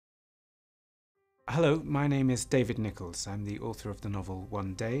Hello, my name is David Nicholls. I'm the author of the novel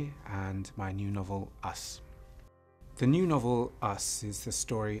One Day and my new novel Us. The new novel Us is the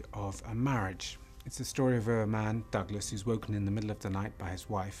story of a marriage. It's the story of a man, Douglas, who's woken in the middle of the night by his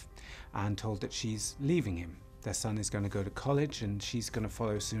wife and told that she's leaving him. Their son is going to go to college and she's going to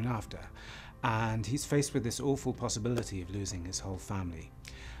follow soon after. And he's faced with this awful possibility of losing his whole family.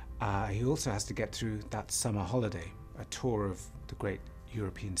 He also has to get through that summer holiday, a tour of the great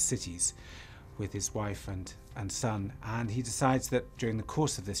European cities, with his wife and son, and he decides that during the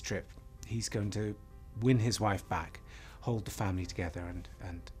course of this trip he's going to win his wife back, hold the family together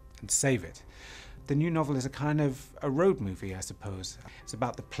and save it. The new novel is a kind of a road movie, I suppose. It's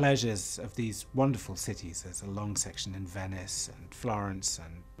about the pleasures of these wonderful cities. There's a long section in Venice and Florence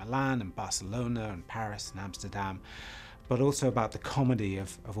and Milan and Barcelona and Paris and Amsterdam, but also about the comedy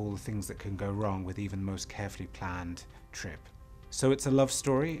of all the things that can go wrong with even the most carefully planned trip. So it's a love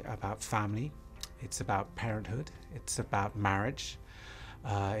story about family, it's about parenthood, it's about marriage,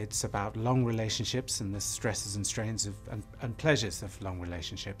 it's about long relationships and the stresses and strains and pleasures of long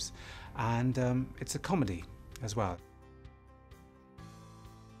relationships, and it's a comedy as well.